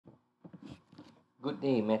Good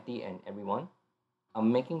day, Matty and everyone.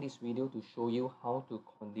 I'm making this video to show you how to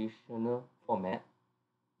conditional format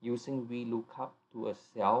using vlookup to a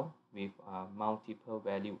cell with multiple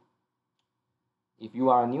value. If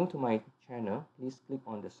you are new to my channel, please click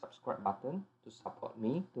on the subscribe button to support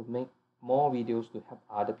me to make more videos to help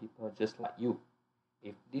other people just like you.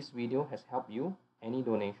 If this video has helped you, any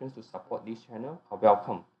donations to support this channel are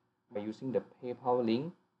welcome by using the PayPal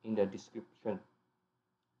link in the description.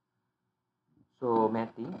 So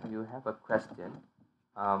Matty, you have a question,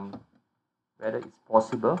 whether it's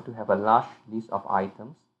possible to have a large list of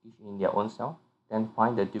items, each in their own cell, then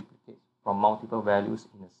find the duplicates from multiple values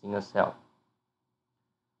in a single cell.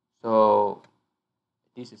 So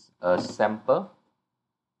this is a sample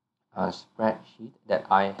spreadsheet that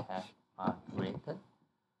I have created.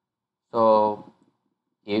 So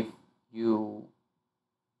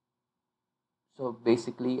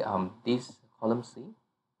basically this column C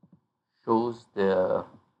shows the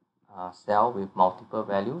cell with multiple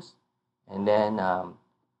values, and then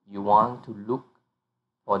you want to look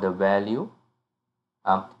for the value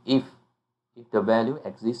if the value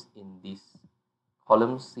exists in this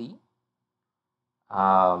column C,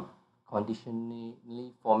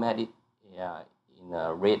 conditionally format it in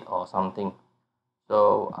a red or something.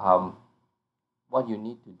 So what you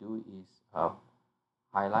need to do is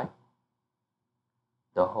highlight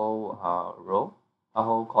the whole row, a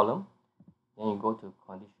whole column. Then you go to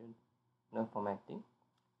conditional formatting.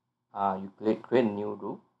 You create a new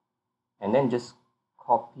group, and then just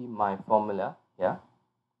copy my formula here.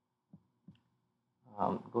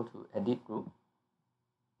 Go to edit group,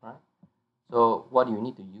 right? So what you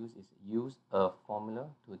need to use a formula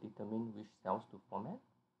to determine which cells to format,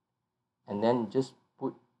 and then just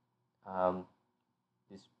put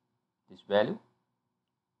this value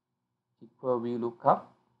equal vlookup,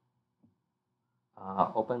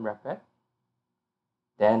 open bracket,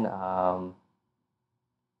 then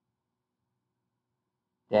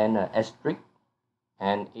asterisk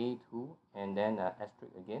and A2, and then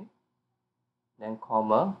asterisk again, then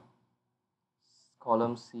comma,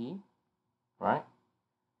 column C, right?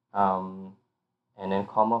 And then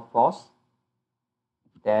comma false,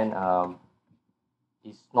 then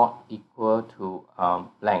it's not equal to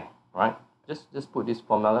blank, right? Just put this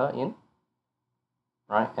formula in,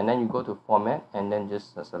 right? And then you go to format, and then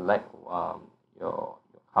just select your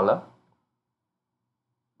color,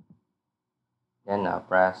 then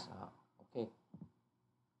press OK,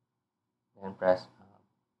 then press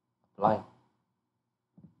apply.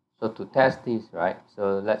 So to test this, right,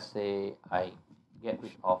 so let's say I get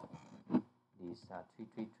rid of this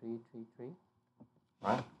 33333,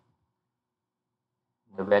 right?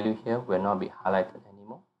 The value here will not be highlighted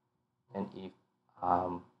anymore. And if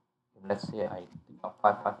let's say I take up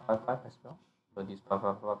 5555 as well, so this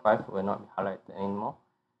 5555 will not be highlighted anymore,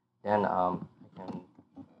 then I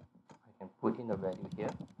can put in the value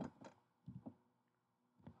here,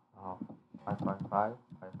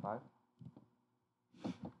 55555.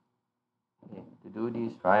 Okay, to do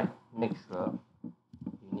this, right, make sure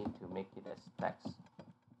you need to make it as text.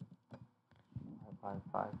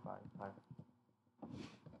 55555.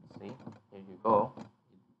 See, here you go.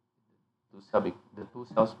 The two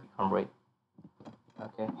cells become red.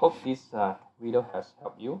 Okay, hope this video has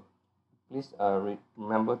helped you. Please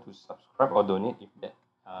remember to subscribe or donate if that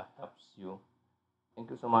helps you. Thank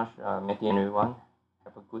you so much, Matty and everyone.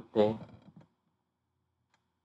 Have a good day.